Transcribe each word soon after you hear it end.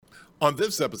On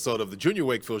this episode of the Junior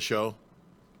Wakefield Show,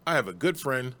 I have a good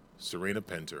friend, Serena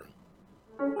Pinter.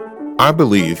 I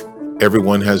believe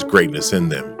everyone has greatness in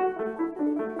them.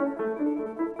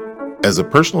 As a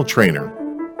personal trainer,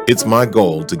 it's my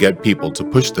goal to get people to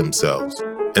push themselves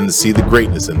and to see the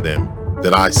greatness in them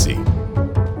that I see.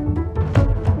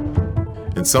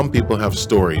 And some people have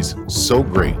stories so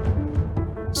great,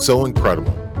 so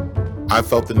incredible, I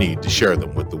felt the need to share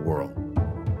them with the world.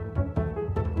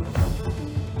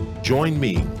 Join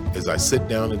me as I sit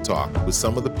down and talk with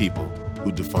some of the people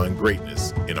who define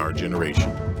greatness in our generation.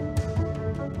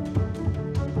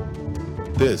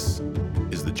 This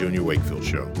is the Junior Wakefield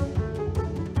Show.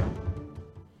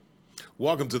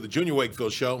 Welcome to the Junior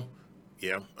Wakefield Show.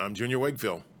 Yeah, I'm Junior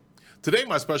Wakefield. Today,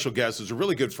 my special guest is a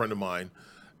really good friend of mine.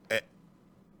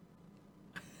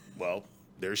 Well,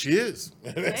 there she is.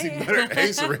 That's even better.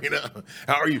 Hey, Serena.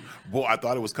 How are you? Boy, I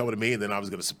thought it was coming to me, and then I was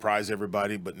going to surprise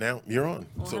everybody, but now you're on.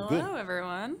 Well, so hello, good.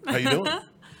 Everyone. How you doing?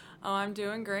 Oh, I'm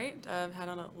doing great. I've had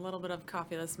a little bit of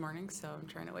coffee this morning, so I'm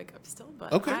trying to wake up still,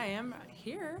 but Okay. I am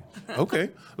here.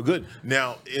 Okay, well, good.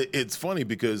 Now, it's funny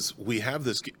because we have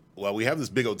this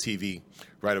big old TV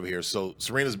right over here. So,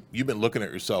 Serena's, you've been looking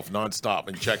at yourself nonstop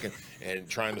and checking and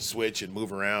trying to switch and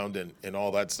move around and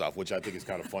all that stuff, which I think is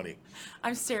kind of funny.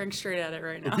 I'm staring straight at it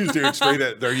right now. You're staring straight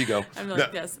at it. There you go. I'm like, Now,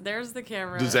 yes, there's the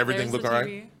camera. Does everything there's look the all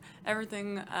TV. right?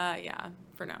 Everything, yeah,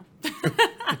 for now.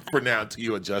 for now, until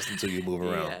you adjust, until you move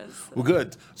around. Yes. Well,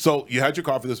 good. So, you had your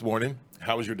coffee this morning.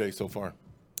 How was your day so far?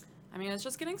 I mean, it's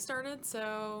just getting started,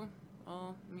 so,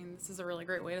 well, I mean, this is a really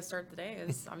great way to start the day,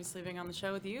 is obviously being on the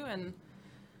show with you, and,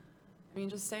 I mean,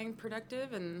 just staying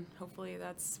productive, and hopefully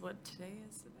that's what today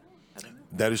is about. I don't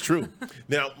know. That is true.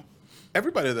 Now,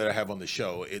 everybody that I have on the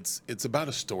show, it's about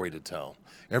a story to tell.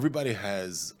 Everybody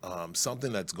has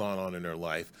something that's gone on in their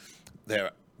life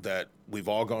that we've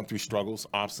all gone through struggles,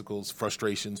 obstacles,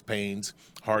 frustrations, pains,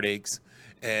 heartaches,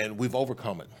 and we've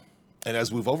overcome it. And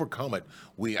as we've overcome it,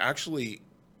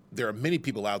 there are many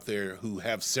people out there who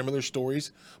have similar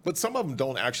stories, but some of them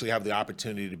don't actually have the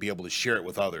opportunity to be able to share it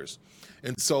with others.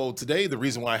 And so today, the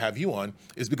reason why I have you on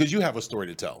is because you have a story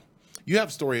to tell. You have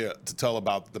a story to tell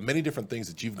about the many different things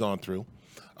that you've gone through,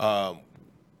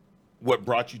 what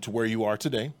brought you to where you are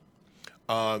today.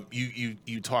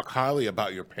 You talk highly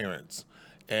about your parents,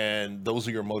 and those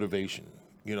are your motivation,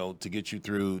 to get you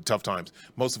through tough times.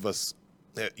 Most of us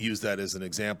use that as an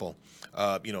example.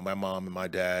 My mom and my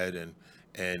dad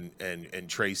and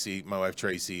Tracy, my wife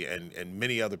Tracy, and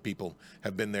many other people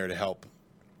have been there to help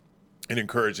and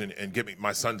encourage and give me,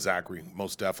 my son Zachary,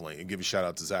 most definitely, and give a shout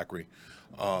out to Zachary.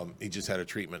 He just had a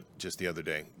treatment just the other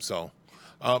day. So,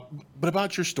 but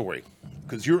about your story,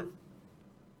 because you're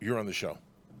on the show.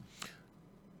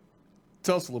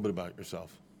 Tell us a little bit about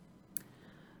yourself.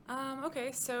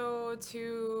 Okay, so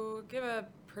to give a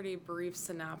pretty brief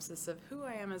synopsis of who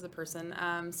I am as a person,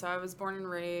 so I was born and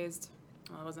raised,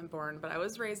 well, I wasn't born, but I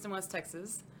was raised in West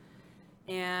Texas,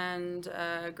 and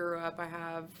grew up. I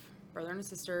have a brother and a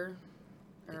sister.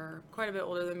 They're quite a bit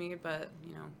older than me, but,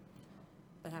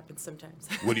 that happens sometimes.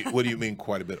 What do you mean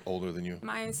quite a bit older than you?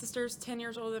 My sister's 10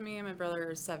 years older than me, and my brother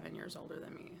is 7 years older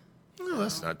than me. Oh,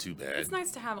 that's not too bad. It's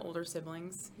nice to have older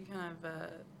siblings. You kind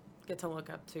of get to look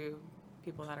up to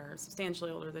people that are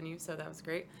substantially older than you, so that was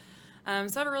great. So I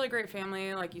have a really great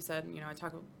family. Like you said, I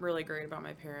talk really great about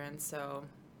my parents, so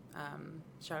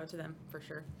shout out to them for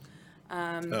sure.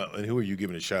 And who are you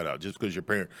giving a shout out? Just because your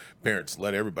parents,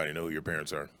 let everybody know who your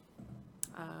parents are.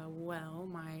 Well,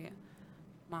 my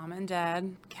mom and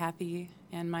dad, Kathy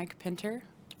and Mike Pinter.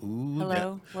 Ooh,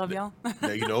 hello, love y'all. Now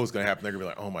you know what's going to happen. They're going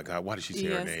to be like, oh my God, why did she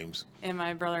say our names? And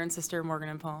my brother and sister, Morgan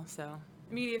and Paul. So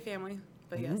immediate family,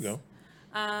 but yes. There you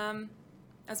go.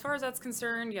 As far as that's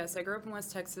concerned, yes, I grew up in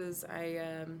West Texas.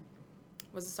 I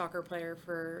was a soccer player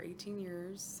for 18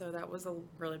 years, so that was a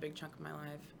really big chunk of my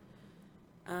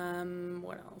life.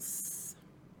 What else?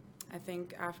 I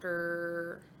think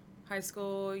after high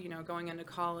school, going into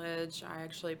college, I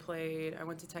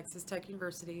went to Texas Tech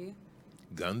University.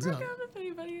 Guns I up. forgot if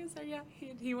anybody is there. Yeah,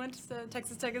 he went to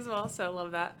Texas Tech as well, so I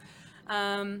love that.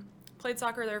 Played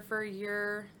soccer there for a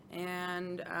year,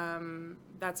 and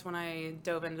that's when I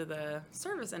dove into the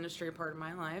service industry part of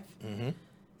my life. Mm-hmm.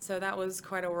 So that was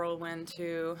quite a whirlwind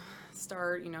to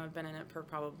start. I've been in it for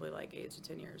probably like 8 to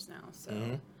 10 years now.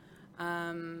 So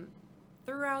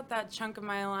throughout that chunk of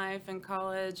my life in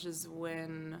college is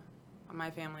when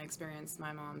my family experienced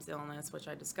my mom's illness, which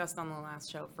I discussed on the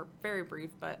last show for very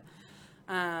brief, but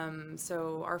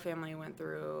so our family went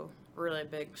through really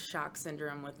big shock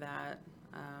syndrome with that.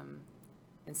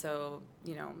 And so,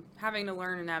 having to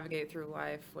learn and navigate through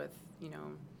life with,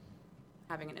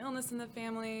 having an illness in the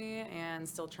family and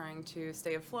still trying to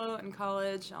stay afloat in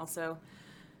college. Also,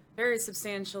 very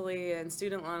substantially in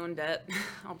student loan debt.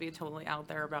 I'll be totally out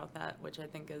there about that, which I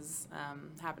think is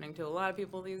happening to a lot of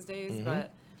people these days. Mm-hmm.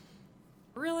 But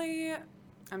really,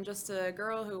 I'm just a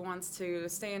girl who wants to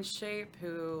stay in shape,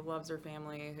 who loves her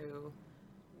family, who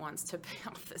wants to pay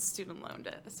off this student loan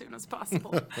debt as soon as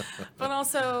possible. But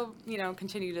also,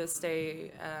 continue to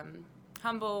stay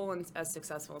humble and as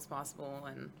successful as possible.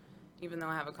 And even though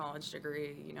I have a college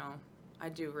degree, I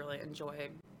do really enjoy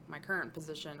my current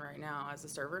position right now as a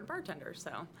server and bartender.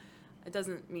 So it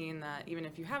doesn't mean that even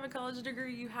if you have a college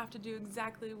degree, you have to do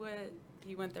exactly what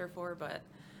you went there for. But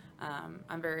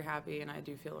I'm very happy, and I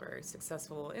do feel very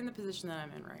successful in the position that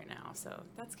I'm in right now. So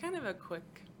that's kind of a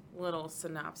quick little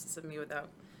synopsis of me without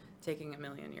taking a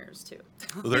million years too.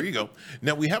 Well, there you go.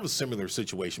 Now we have a similar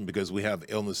situation because we have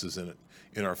illnesses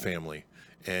in our family,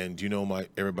 and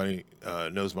everybody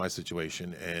knows my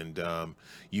situation, and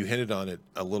you hinted on it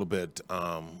a little bit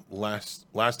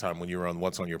last time when you were on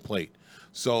What's on Your Plate.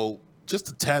 So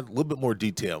just a little bit more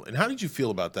detail. And how did you feel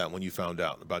about that when you found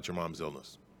out about your mom's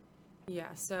illness?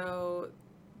 Yeah, so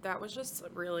that was just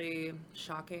really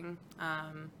shocking.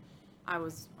 I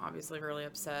was obviously really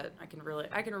upset. I can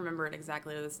remember it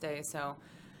exactly to this day. So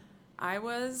it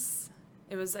was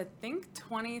I think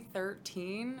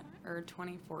 2013 or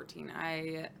 2014.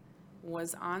 I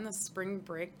was on the spring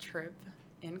break trip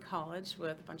in college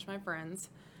with a bunch of my friends,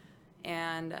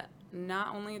 and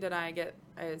not only did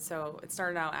so it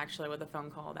started out actually with a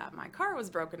phone call that my car was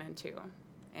broken into,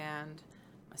 and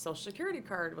my social security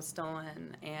card was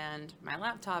stolen, and my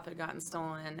laptop had gotten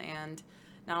stolen, and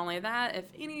not only that, if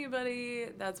anybody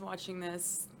that's watching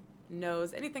this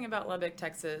knows anything about Lubbock,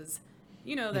 Texas,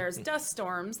 there's dust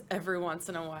storms every once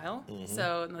in a while. Mm-hmm.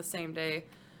 So in the same day,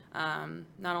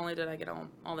 not only did I get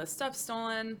all this stuff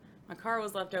stolen, my car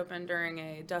was left open during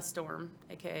a dust storm,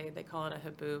 aka they call it a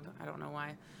haboob. I don't know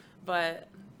why. But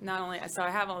so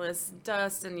I have all this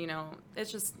dust, and,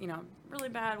 it's just, really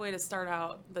bad way to start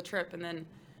out the trip. And then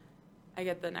I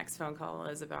get the next phone call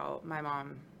is about my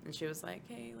mom. And she was like,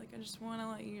 hey, I just want to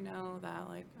let you know that,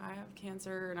 I have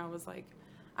cancer. And I was like,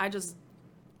 this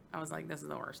is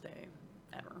the worst day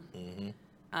ever.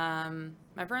 Mm-hmm.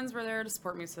 My friends were there to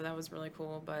support me, so that was really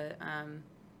cool. But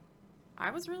I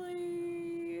was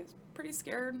really pretty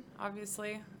scared,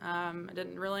 obviously. I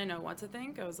didn't really know what to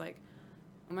think. I was like,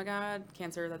 oh my God,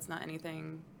 cancer, that's not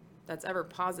anything that's ever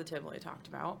positively talked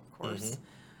about, of course.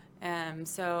 Mm-hmm.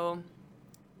 So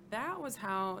that was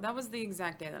the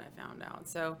exact day that I found out.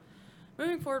 So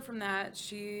moving forward from that,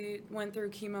 she went through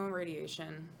chemo and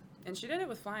radiation, and she did it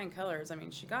with flying colors. I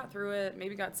mean, she got through it,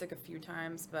 maybe got sick a few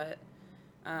times, but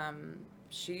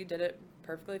she did it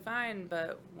perfectly fine.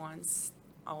 But once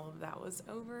all of that was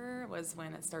over was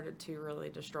when it started to really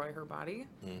destroy her body.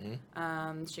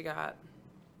 Mm-hmm. She got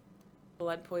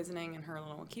blood poisoning in her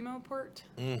little chemo port.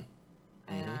 Mm.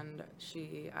 And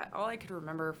all I could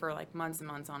remember for months and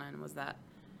months on end was that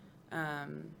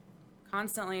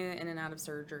constantly in and out of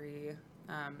surgery.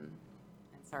 And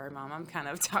sorry, Mom, I'm kind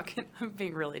of talking, I'm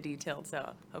being really detailed,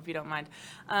 so hope you don't mind.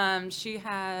 She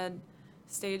had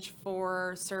stage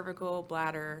 4 cervical,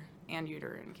 bladder, and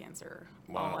uterine cancer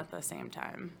all at the same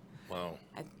time. Wow.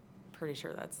 I'm pretty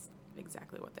sure that's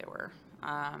exactly what they were.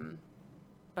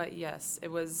 But yes,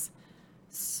 it was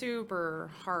super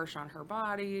harsh on her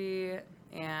body,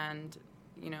 and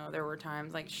there were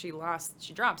times she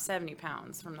dropped 70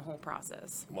 pounds from the whole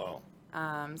process. Wow.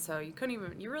 So you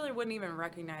really wouldn't even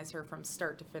recognize her from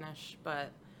start to finish.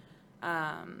 But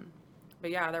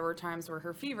yeah, there were times where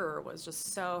her fever was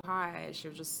just so high, she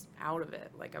was just out of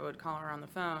it. I would call her on the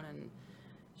phone, and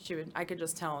I could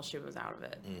just tell she was out of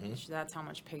it. Mm-hmm. That's how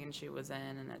much pain she was in,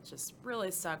 and it just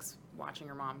really sucks watching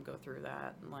your mom go through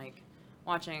that, and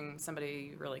watching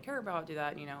somebody you really care about do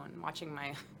that, and watching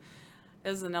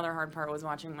this is another hard part, was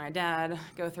watching my dad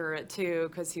go through it too,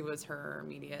 because he was her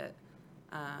immediate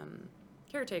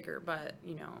caretaker. But,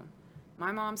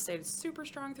 my mom stayed super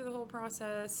strong through the whole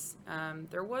process.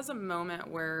 There was a moment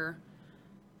where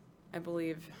I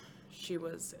believe she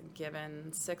was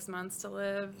given 6 months to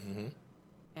live. Mm-hmm.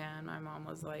 And my mom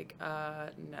was like,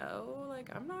 no,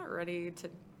 I'm not ready to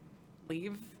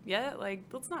leave yet.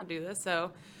 Let's not do this.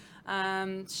 So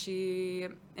she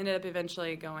ended up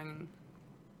eventually going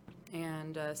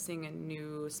and seeing a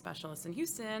new specialist in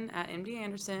Houston at MD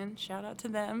Anderson. Shout out to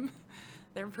them.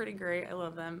 They're pretty great. I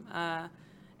love them.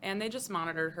 And they just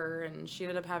monitored her, and she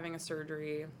ended up having a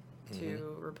surgery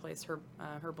to replace her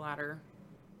bladder,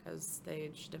 because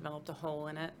she developed a hole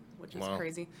in it, which is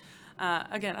crazy.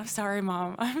 Again, I'm sorry,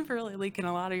 Mom. I'm really leaking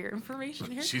a lot of your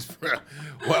information here. It's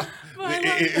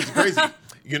crazy.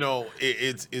 You know,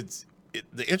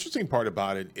 the interesting part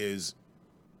about it is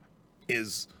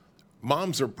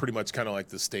moms are pretty much kind of like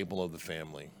the staple of the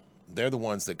family. They're the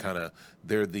ones that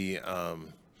they're the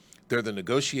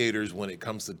negotiators when it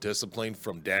comes to discipline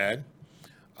from dad.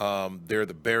 They're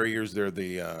the barriers.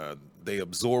 They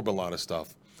absorb a lot of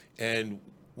stuff, and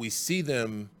we see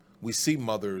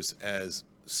mothers as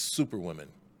superwomen,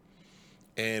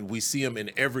 and we see them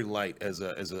in every light as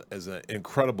an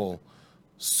incredible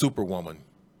superwoman.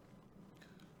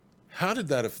 How did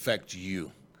that affect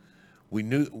you? We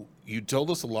knew you told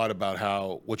us a lot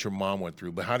about what your mom went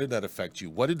through, but how did that affect you?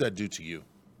 What did that do to you?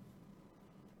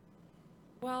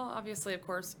 Well, obviously, of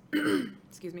course,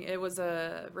 excuse me, it was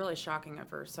really shocking at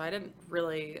first. So I didn't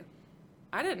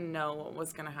know what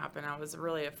was going to happen. I was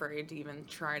really afraid to even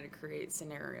try to create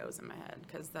scenarios in my head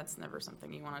because that's never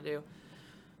something you want to do.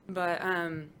 But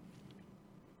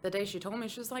the day she told me,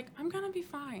 she was like, I'm going to be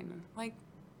fine. Like,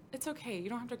 it's okay. You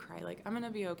don't have to cry. Like, I'm going to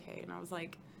be okay. And I was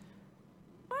like,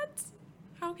 what?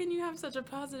 How can you have such a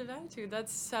positive attitude?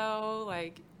 That's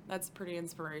pretty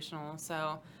inspirational.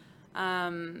 So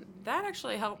that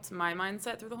actually helped my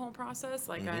mindset through the whole process.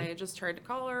 Like, I just tried to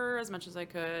call her as much as I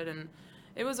could. And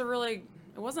it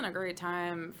wasn't a great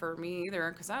time for me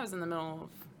either because I was in the middle of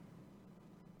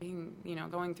being,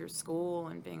 going through school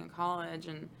and being in college,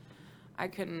 and I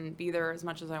couldn't be there as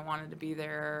much as I wanted to be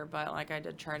there, but like I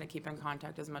did try to keep in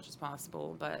contact as much as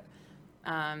possible. But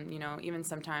even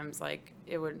sometimes like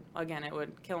it would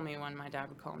kill me when my dad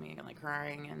would call me like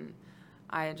crying, and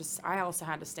I also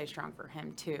had to stay strong for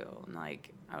him too. And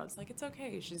like I was like, it's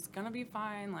okay, she's gonna be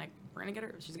fine, like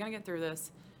she's gonna get through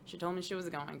this. She told me she was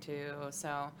going to.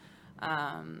 So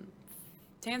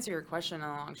to answer your question in the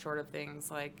long short of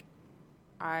things, like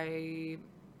as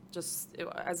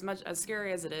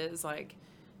scary as it is, like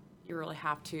you really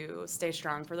have to stay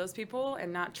strong for those people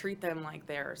and not treat them like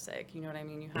they're sick. You know what I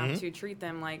mean? You have to treat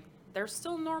them like they're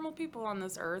still normal people on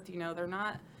this earth. They're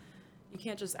not, you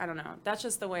can't just, I don't know. That's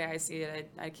just the way I see it.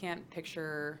 I can't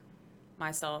picture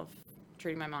myself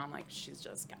treating my mom like she's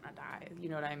just gonna die. You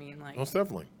know what I mean? Like Most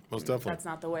definitely. That's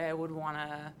not the way I would want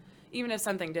to, even if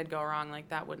something did go wrong, like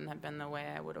that wouldn't have been the way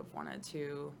I would have wanted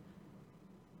to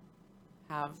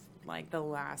have like the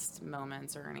last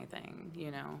moments or anything,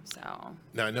 so.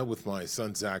 Now, I know with my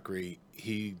son, Zachary,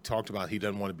 he talked about he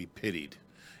doesn't want to be pitied.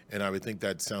 And I would think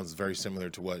that sounds very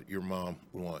similar to what your mom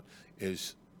would want,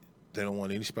 is they don't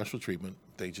want any special treatment.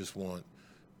 They just want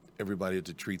everybody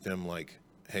to treat them like,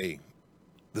 hey,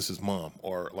 this is mom.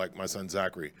 Or like my son,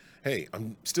 Zachary, hey,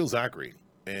 I'm still Zachary.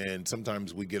 And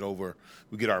sometimes we get our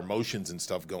emotions and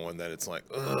stuff going that it's like,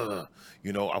 ugh,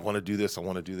 I want to do this, I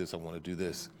want to do this, I want to do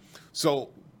this.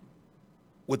 So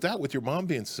with your mom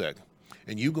being sick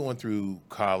and you going through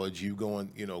college, you going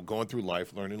through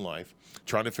life, learning life,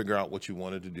 trying to figure out what you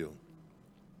wanted to do,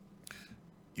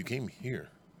 you came here.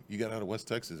 You got out of West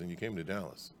Texas and you came to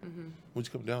Dallas. Mm-hmm. What'd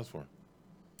you come to Dallas for?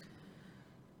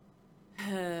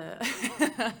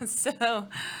 So,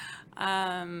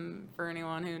 for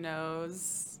anyone who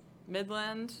knows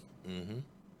Midland,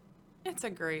 it's a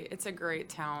great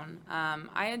town.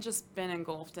 I had just been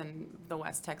engulfed in the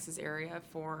West Texas area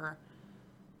for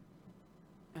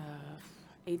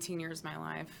 18 years of my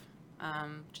life,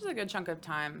 which is a good chunk of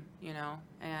time,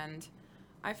 and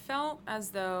I felt as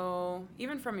though,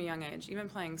 even from a young age, even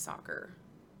playing soccer,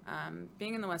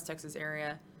 being in the West Texas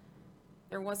area,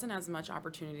 there wasn't as much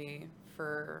opportunity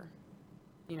for,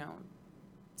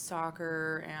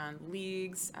 soccer and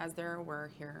leagues as there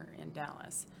were here in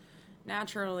Dallas.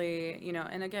 Naturally,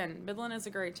 and again, Midland is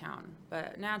a great town,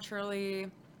 but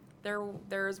naturally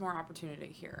there is more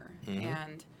opportunity here.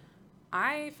 And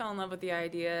I fell in love with the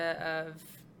idea of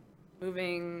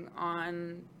moving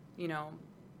on,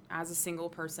 as a single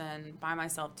person by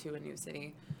myself to a new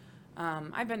city.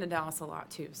 I've been to Dallas a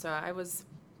lot too, so I was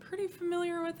pretty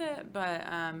familiar with it, but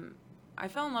I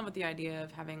fell in love with the idea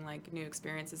of having like new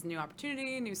experiences, new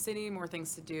opportunity, new city, more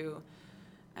things to do.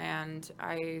 And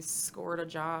I scored a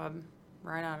job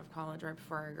right out of college, right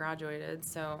before I graduated,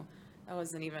 so that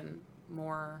was an even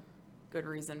more good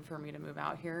reason for me to move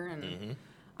out here. And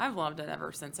I've loved it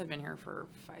ever since. I've been here for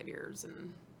 5 years,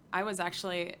 and I was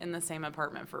actually in the same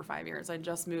apartment for 5 years. I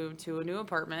just moved to a new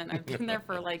apartment. I've been there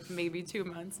for like maybe 2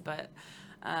 months, but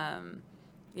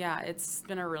yeah, it's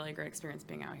been a really great experience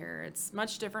being out here. It's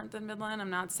much different than Midland. I'm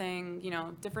not saying,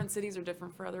 different cities are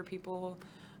different for other people,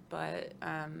 but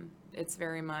it's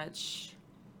very much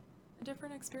a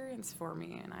different experience for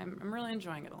me, and I'm really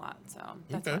enjoying it a lot. So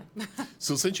that's okay.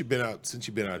 So since you've been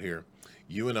out here,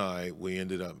 you and we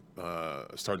ended up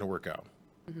starting to work out,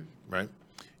 right?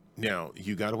 Now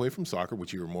you got away from soccer,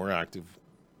 which you were more active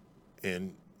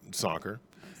in soccer,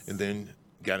 and then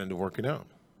got into working out.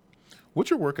 What's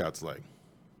your workouts like?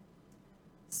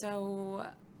 So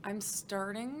I'm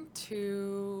starting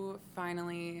to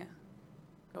finally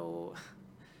go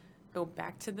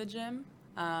back to the gym.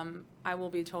 I will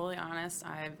be totally honest.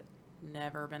 I've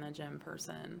never been a gym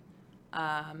person.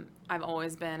 I've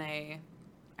always been I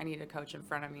need a coach in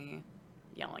front of me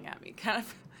yelling at me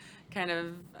kind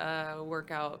of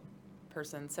workout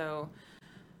person. So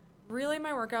really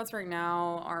my workouts right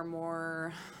now are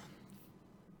more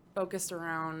focused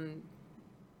around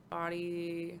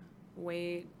body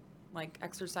weight, like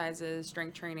exercises,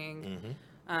 strength training.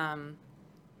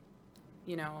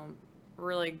 You know,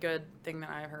 really good thing that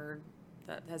I heard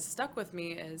that has stuck with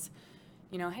me is,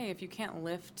 you know, hey, if you can't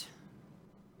lift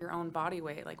your own body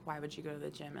weight, like why would you go to the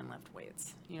gym and lift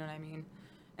weights? You know what I mean?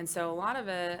 And so a lot of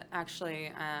it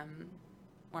actually,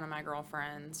 one of my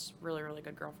girlfriends, really, really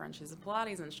good girlfriend, she's a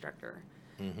Pilates instructor.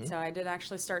 So I did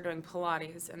actually start doing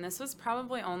Pilates, and this was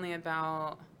probably only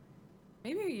about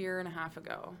maybe a year and a half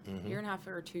ago, year and a half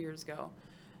or 2 years ago,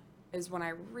 is when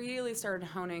I really started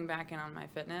honing back in on my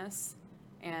fitness.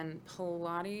 And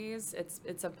Pilates,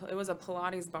 it was a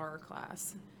Pilates bar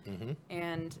class.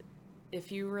 And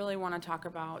if you really want to talk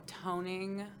about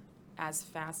toning as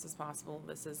fast as possible,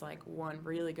 this is like one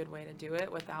really good way to do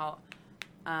it without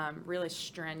really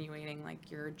strenuating like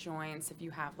your joints. If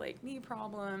you have like knee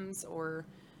problems, or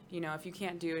you know, if you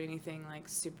can't do anything like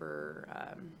super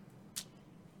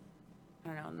I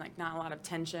don't know, like not a lot of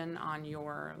tension on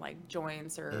your like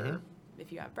joints, or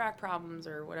if you have back problems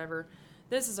or whatever,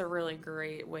 this is a really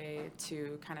great way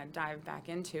to kind of dive back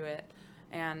into it.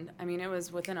 And I mean, it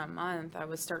was within a month I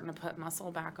was starting to put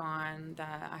muscle back on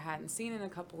that I hadn't seen in a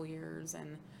couple years.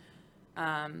 And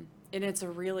it's a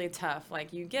really tough,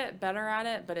 like you get better at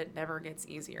it, but it never gets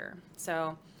easier.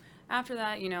 So after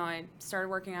that, you know, I started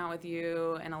working out with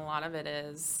you, and a lot of it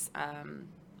is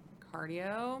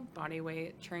cardio, body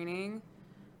weight training,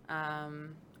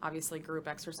 obviously group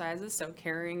exercises, so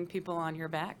carrying people on your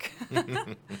back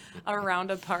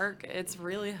around a park. It's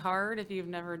really hard if you've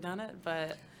never done it,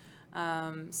 but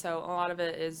so a lot of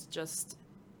it is just,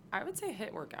 I would say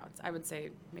HIIT workouts. I would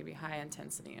say maybe high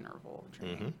intensity interval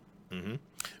training.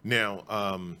 Now,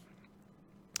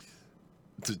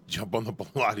 to jump on the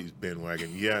Pilates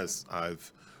bandwagon, yes,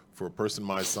 for a person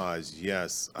my size,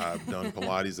 yes, I've done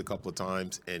Pilates a couple of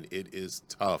times, and it is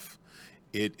tough.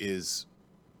 It is,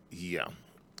 yeah,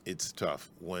 it's tough.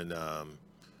 When,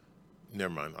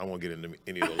 never mind, I won't get into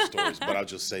any of those stories, but I'll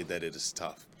just say that it is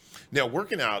tough. Now,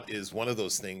 working out is one of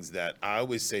those things that I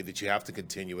always say that you have to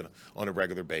continue it on a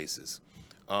regular basis.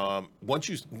 One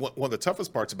of the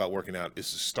toughest parts about working out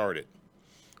is to start it.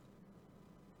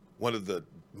 One of the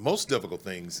most difficult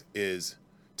things is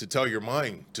to tell your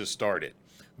mind to start it,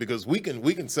 because we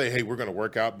can say, hey, we're going to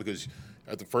work out, because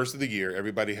at the first of the year,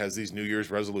 everybody has these New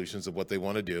Year's resolutions of what they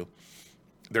want to do.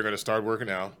 They're going to start working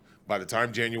out. By the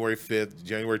time January 5th,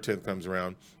 January 10th comes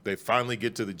around, they finally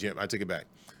get to the gym. I take it back.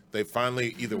 They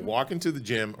finally either walk into the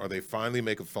gym, or they finally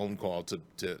make a phone call to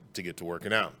get to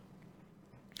working out.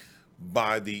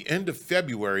 By the end of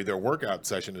February, their workout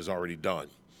session is already done,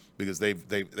 because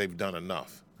they've done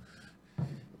enough.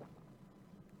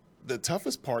 The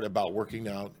toughest part about working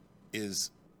out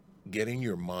is getting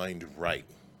your mind right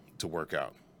to work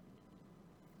out.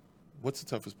 What's the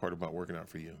toughest part about working out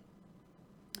for you?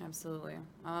 Absolutely.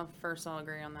 First, I'll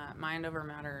agree on that. Mind over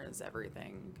matter is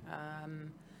everything.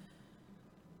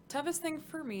 Toughest thing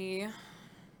for me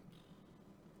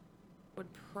would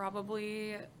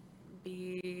probably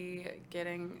be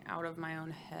getting out of my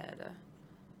own head.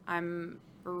 I'm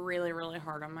really, really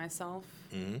hard on myself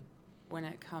when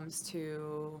it comes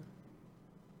to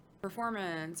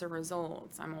performance or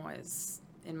results. I'm always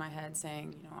in my head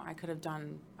saying, you know, I could have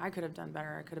done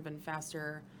better. I could have been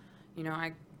faster. You know,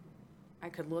 I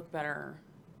could look better.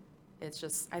 It's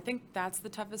just, I think that's the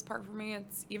toughest part for me.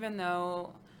 It's, even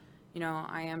though, you know,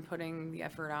 I am putting the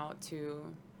effort out to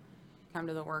come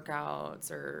to the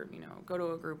workouts, or, you know, go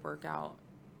to a group workout,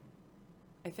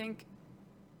 I think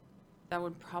that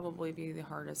would probably be the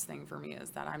hardest thing for me,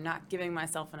 is that I'm not giving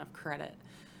myself enough credit,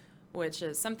 which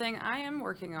is something I am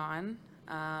working on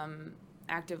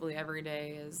actively every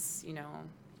day. Is, you know,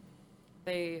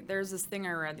 there's this thing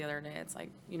I read the other day. It's like,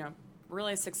 you know,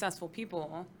 really successful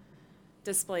people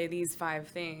display these 5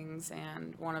 things,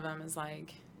 and one of them is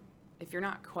like, if you're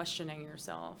not questioning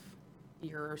yourself,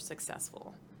 you're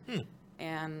successful.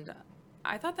 And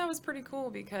I thought that was pretty cool,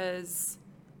 because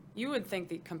you would think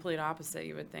the complete opposite.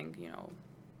 You would think, you know,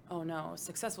 oh no, a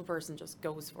successful person just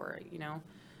goes for it, you know?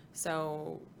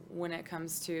 So when it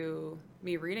comes to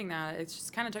me reading that, it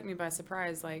just kind of took me by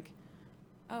surprise. Like,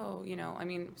 oh, I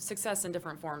mean, success in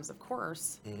different forms, of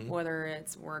course, whether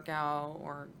it's workout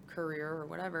or career or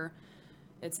whatever.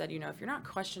 It said, if you're not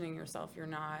questioning yourself, you're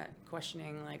not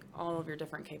questioning like all of your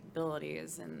different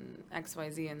capabilities and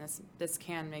XYZ, and this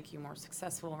can make you more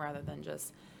successful rather than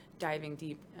just diving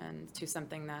deep into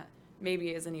something that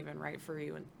maybe isn't even right for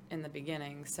you in the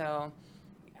beginning. So,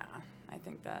 yeah, I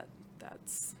think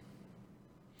that's.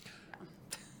 Yeah.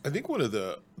 I think one of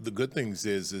the good things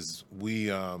is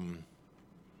we were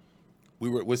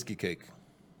at Whiskey Cake.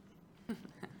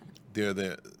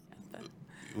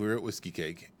 We were at Whiskey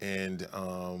Cake, and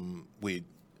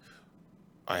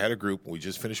I had a group. We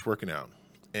just finished working out,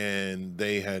 and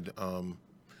they had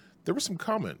there were some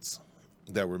comments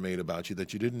that were made about you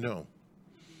that you didn't know.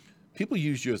 People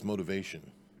used you as motivation.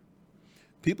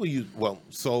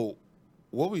 So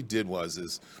what we did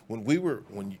is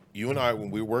when you and I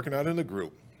when we were working out in the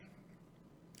group,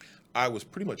 I was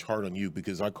pretty much hard on you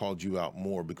because I called you out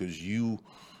more because you're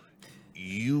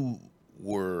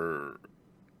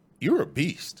a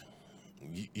beast.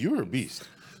 You're a beast.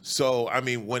 So, I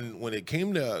mean, when it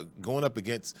came to going up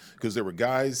against, because there were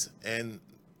guys and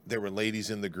there were ladies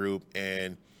in the group,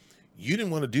 and you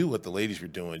didn't want to do what the ladies were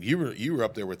doing. You were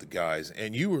up there with the guys,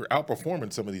 and you were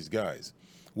outperforming some of these guys,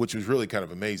 which was really kind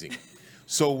of amazing.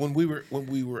 So when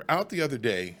we were out the other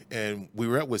day, and we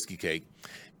were at Whiskey Cake,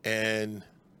 and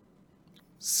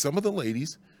some of the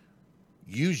ladies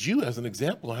used you as an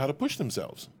example of how to push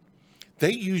themselves.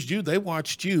 They used you. They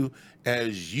watched you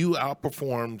as you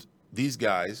outperformed these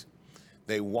guys.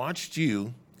 They watched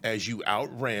you as you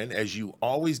outran, as you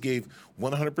always gave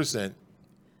 100%.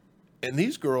 And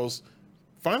these girls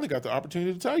finally got the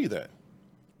opportunity to tell you that.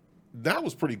 That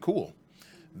was pretty cool.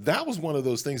 That was one of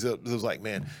those things that was like,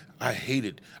 man,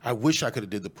 I wish I could have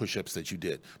did the push-ups that you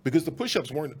did. Because the push-ups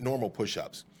weren't normal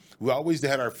push-ups. We always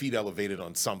had our feet elevated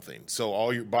on something. So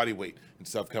all your body weight and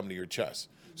stuff coming to your chest.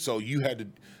 So you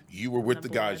were with the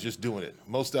guys just doing it.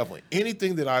 Most definitely.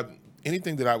 Anything that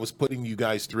I was putting you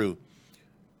guys through,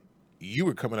 you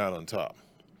were coming out on top.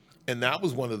 And that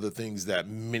was one of the things that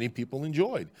many people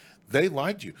enjoyed. They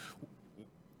liked you.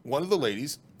 One of the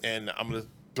ladies, and I'm going to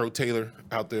throw Taylor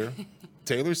out there.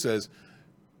 Taylor says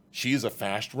she is a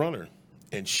fast runner,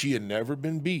 and she had never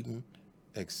been beaten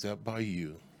except by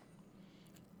you.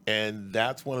 And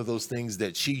that's one of those things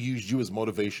that she used you as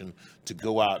motivation to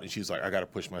go out, and she's like, I got to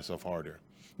push myself harder.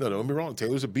 No, don't get me wrong.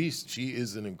 Taylor's a beast. She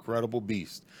is an incredible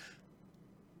beast.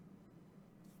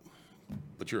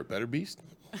 But you're a better beast.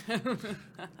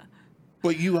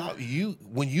 But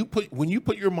when you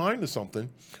put your mind to something,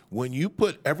 when you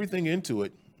put everything into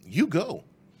it, you go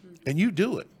and you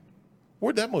do it.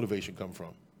 Where'd that motivation come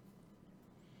from?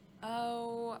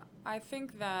 Oh, I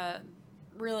think that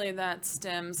really that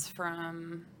stems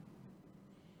from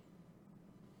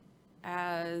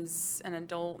as an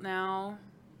adult now.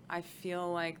 I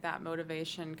feel like that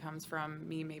motivation comes from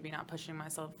me maybe not pushing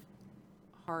myself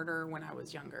harder when I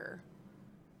was younger.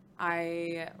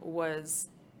 I was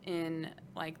in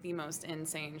like the most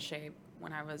insane shape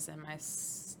when I was in my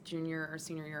junior or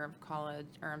senior year of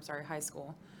high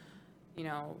school.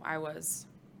 I was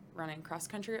running cross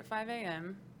country at 5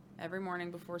 a.m. every morning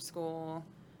before school,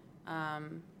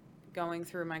 going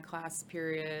through my class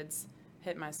periods,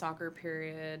 hit my soccer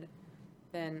period.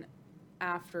 Then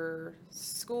after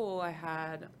school, I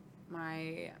had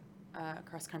my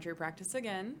cross country practice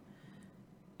again.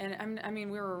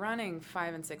 And we were running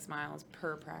 5 and 6 miles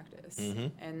per practice. Mm-hmm.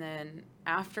 And then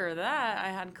after that, I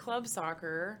had club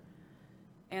soccer.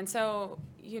 And so,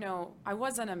 I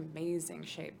was in amazing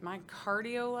shape. My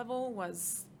cardio level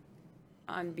was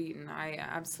unbeaten. I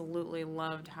absolutely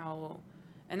loved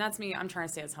and that's me, I'm trying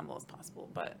to stay as humble as possible,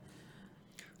 but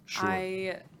sure.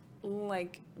 I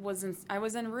was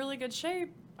in really good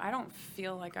shape. I don't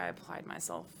feel like I applied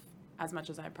myself as much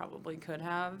as I probably could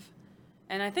have.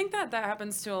 And I think that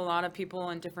happens to a lot of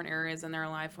people in different areas in their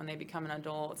life when they become an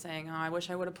adult, saying, oh, I wish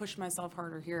I would have pushed myself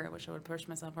harder here. I wish I would have pushed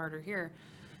myself harder here.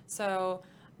 So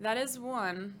that is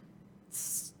one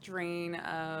strain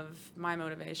of my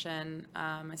motivation.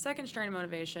 My second strain of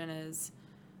motivation is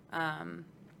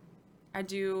I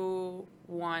do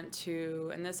want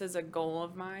to, and this is a goal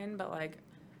of mine, but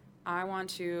I want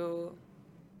to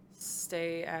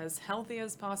stay as healthy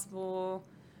as possible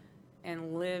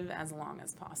and live as long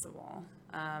as possible.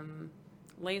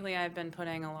 Lately, I've been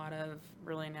putting a lot of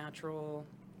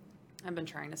I've been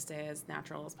trying to stay as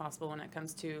natural as possible when it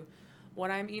comes to what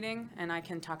I'm eating, and I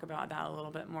can talk about that a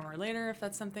little bit more later if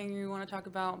that's something you want to talk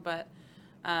about, but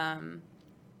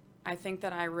I think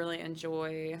that I really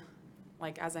enjoy,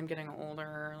 as I'm getting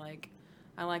older,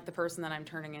 I like the person that I'm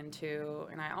turning into,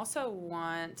 and I also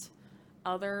want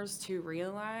others to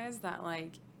realize that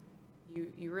like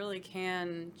you really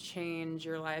can change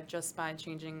your life just by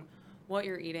changing what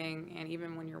you're eating, and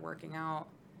even when you're working out,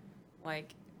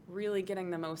 like really getting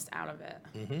the most out of it.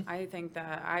 Mm-hmm. I think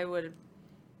that I would,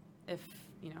 if,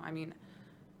 I mean,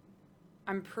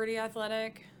 I'm pretty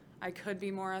athletic. I could be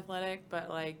more athletic, but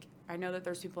like I know that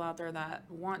there's people out there that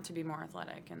want to be more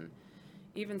athletic, and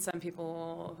even some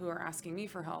people who are asking me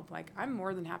for help. Like I'm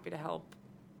more than happy to help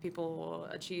people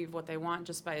achieve what they want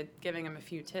just by giving them a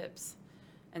few tips.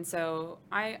 And so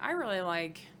I really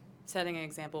like setting an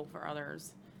example for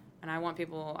others. And I want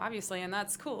people, obviously, and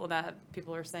that's cool that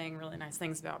people are saying really nice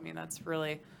things about me. That's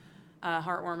really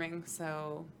heartwarming.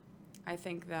 So I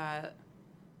think that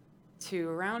to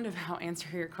roundabout answer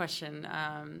your question,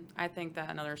 I think that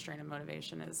another strain of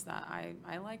motivation is that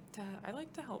I like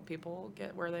to help people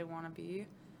get where they want to be.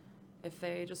 If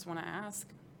they just want to ask,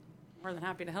 more than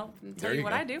happy to help and tell you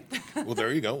what I do. Well,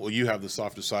 there you go. Well, you have the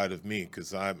softer side of me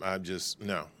because I'm just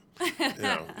no,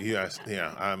 yes,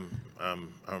 yeah, I'm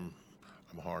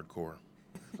hardcore.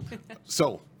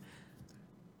 So,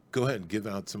 go ahead and give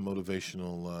out some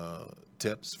motivational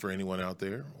tips for anyone out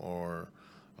there, or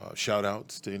shout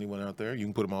outs to anyone out there. You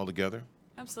can put them all together.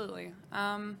 Absolutely.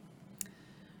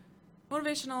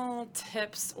 Motivational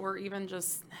tips, or even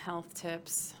just health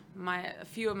tips. A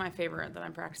few of my favorite that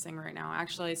I'm practicing right now.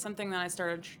 Actually, something that I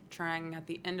started trying at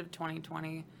the end of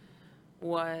 2020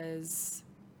 was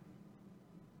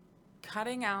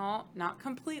cutting out, not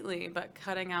completely, but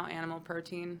cutting out animal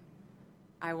protein.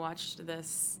 I watched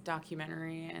this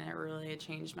documentary and it really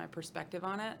changed my perspective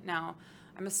on it. Now,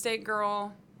 I'm a steak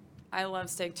girl. I love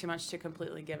steak too much to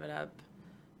completely give it up.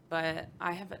 But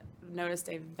I have noticed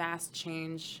a vast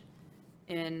change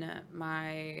in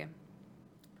my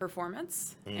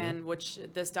performance, and which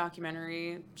this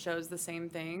documentary shows the same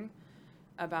thing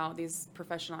about these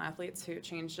professional athletes who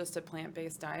change just to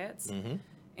plant-based diets,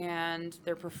 and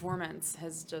their performance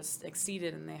has just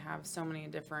exceeded, and they have so many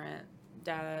different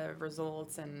data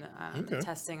results and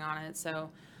testing on it.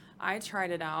 So I tried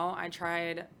it out.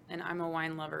 And I'm a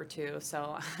wine lover too,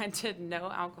 so I did no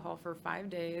alcohol for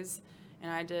 5 days,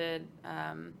 and I did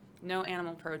no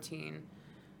animal protein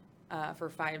for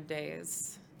 5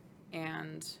 days.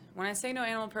 And when I say no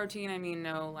animal protein, I mean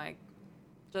no, like,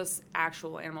 just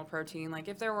actual animal protein. Like,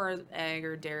 if there were egg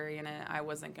or dairy in it, I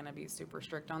wasn't going to be super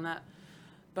strict on that.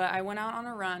 But I went out on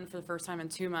a run for the first time in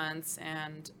 2 months,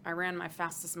 and I ran my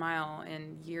fastest mile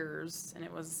in years, and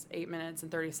it was 8 minutes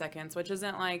and 30 seconds, which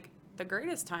isn't, like, the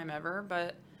greatest time ever,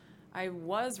 but I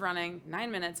was running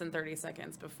 9 minutes and 30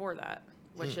 seconds before that,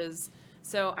 which is,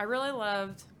 so I really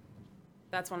loved,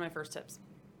 that's one of my first tips.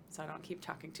 So I don't keep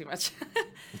talking too much.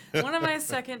 One of my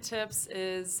second tips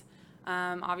is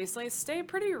obviously stay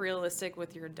pretty realistic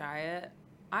with your diet.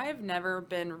 I've never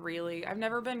been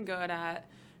good at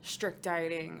strict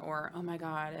dieting, or, oh my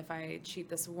God, if I cheat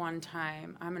this one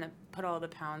time, I'm going to put all the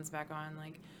pounds back on.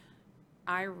 Like,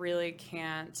 I really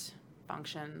can't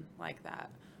function like that.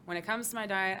 When it comes to my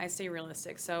diet, I stay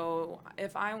realistic. So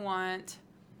if I want,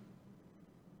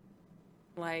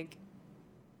 like,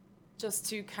 just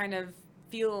to kind of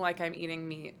feel like I'm eating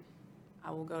meat,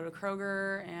 I will go to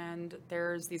Kroger, and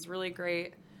there's these really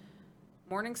great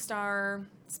Morningstar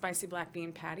spicy black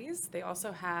bean patties. They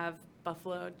also have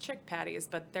buffalo chick patties,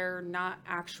 but they're not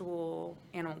actual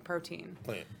animal protein.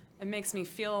 Plant. It makes me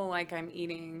feel like I'm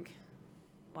eating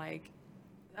like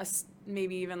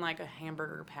maybe even like a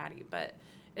hamburger patty, but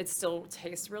it still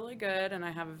tastes really good, and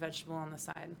I have a vegetable on the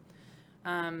side.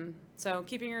 So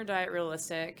keeping your diet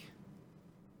realistic.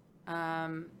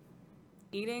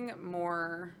 Eating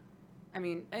more,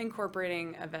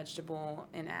 incorporating a vegetable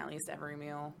in at least every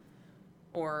meal,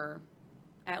 or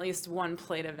at least one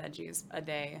plate of veggies a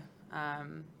day.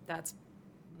 That's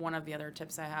one of the other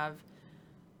tips I have.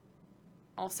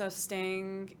 Also,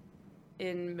 staying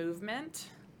in movement,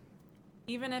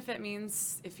 even if it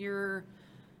means if you're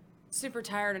super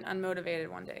tired and unmotivated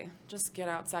one day, just get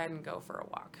outside and go for a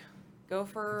walk. Go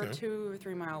for a 2 or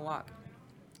 3 mile walk.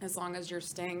 As long as you're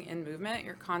staying in movement,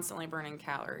 you're constantly burning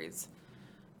calories.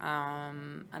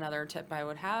 Another tip I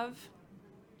would have,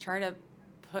 try to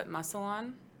put muscle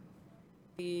on.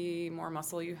 The more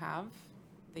muscle you have,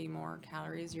 the more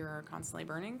calories you're constantly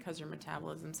burning because your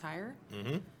metabolism's higher.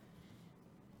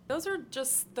 Those are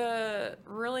just the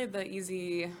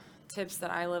easy tips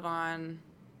that I live on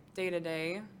day to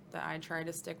day that I try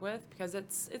to stick with, because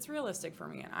it's realistic for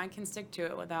me, and I can stick to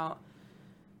it without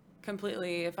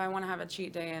completely, if I want to have a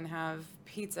cheat day and have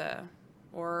pizza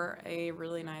or a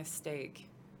really nice steak,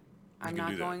 I'm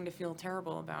not going to feel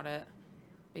terrible about it,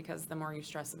 because the more you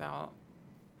stress about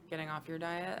getting off your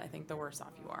diet, I think the worse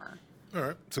off you are. All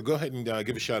right. So go ahead and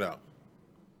give a shout out.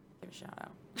 a shout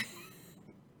out.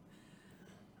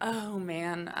 Oh,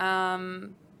 man.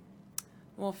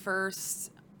 Well,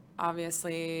 first,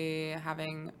 obviously,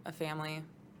 having a family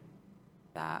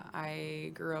that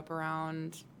I grew up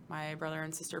around, my brother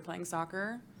and sister playing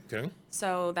soccer. Okay.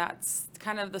 So that's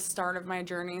kind of the start of my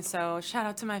journey. So shout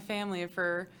out to my family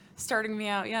for starting me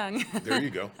out young. There you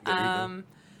go. There you go.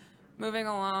 Moving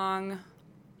along,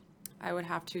 I would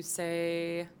have to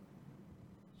say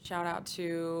shout out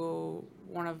to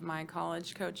one of my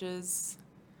college coaches.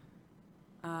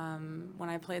 When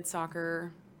I played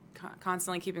soccer,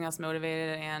 constantly keeping us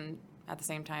motivated and at the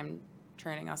same time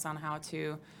training us on how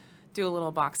to do a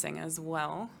little boxing as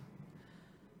well.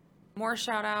 More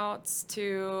shout outs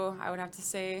to, I would have to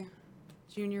say,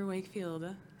 Junior Wakefield.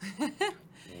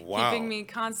 Wow. Keeping me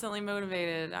constantly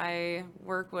motivated. I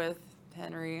work with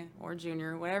Henry or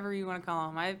Junior, whatever you want to call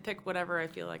him. I pick whatever I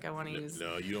feel like I want to use.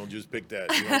 No, you don't just pick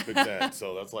that. You don't pick that.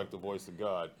 So that's like the voice of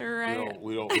God. Right.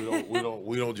 We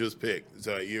don't just pick.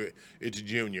 So it's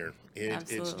Junior.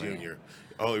 It's Junior.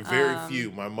 Oh, very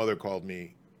few. My mother called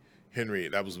me Henry.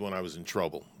 That was when I was in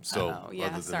trouble. So yeah,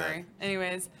 other than sorry.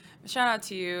 Anyways, shout out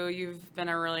to you. You've been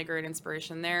a really great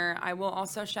inspiration there. I will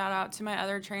also shout out to my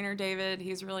other trainer, David.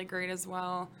 He's really great as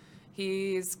well.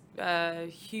 He's a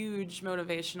huge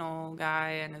motivational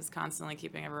guy and is constantly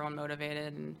keeping everyone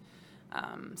motivated.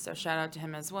 And so shout out to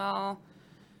him as well.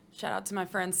 Shout out to my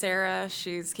friend Sarah.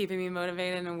 She's keeping me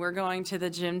motivated, and we're going to the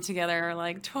gym together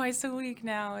like twice a week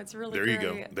now. It's really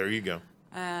great. There you go.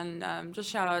 And just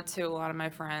shout out to a lot of my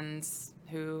friends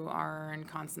who are in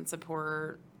constant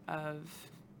support of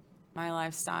my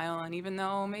lifestyle. And even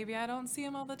though maybe I don't see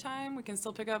them all the time, we can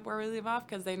still pick up where we leave off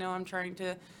because they know I'm trying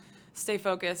to stay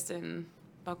focused and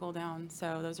buckle down.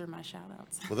 So those are my shout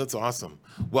outs. Well, that's awesome.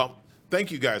 Well,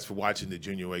 thank you guys for watching the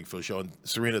Junior Wakefield Show. And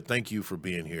Serena, thank you for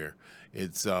being here.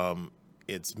 It's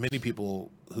many people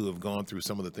who have gone through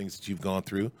some of the things that you've gone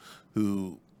through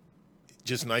who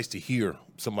just nice to hear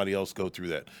somebody else go through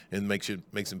that and makes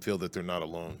them feel that they're not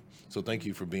alone. So thank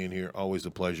you for being here. Always a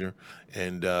pleasure.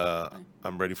 And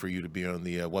I'm ready for you to be on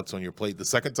the What's on Your Plate, the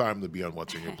second time to be on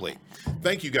What's on Your Plate.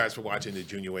 Thank you guys for watching the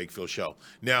Junior Wakefield Show.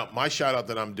 Now, my shout out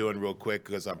that I'm doing real quick,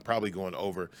 because I'm probably going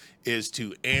over, is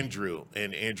to Andrew.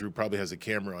 And Andrew probably has a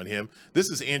camera on him. This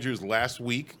is Andrew's last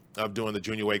week of doing the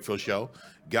Junior Wakefield Show.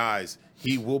 Guys,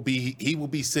 he will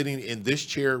be sitting in this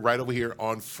chair right over here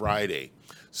on Friday.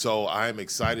 So I'm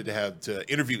excited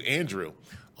to interview Andrew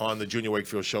on the Junior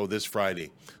Wakefield Show this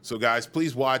Friday. So guys,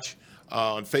 please watch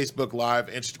on Facebook Live,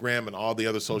 Instagram, and all the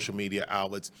other social media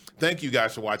outlets. Thank you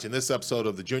guys for watching this episode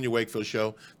of the Junior Wakefield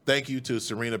Show. Thank you to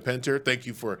Serena Pinter. Thank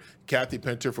you for Kathy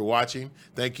Pinter for watching.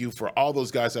 Thank you for all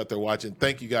those guys out there watching.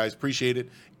 Thank you guys. Appreciate it.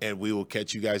 And we will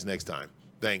catch you guys next time.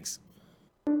 Thanks.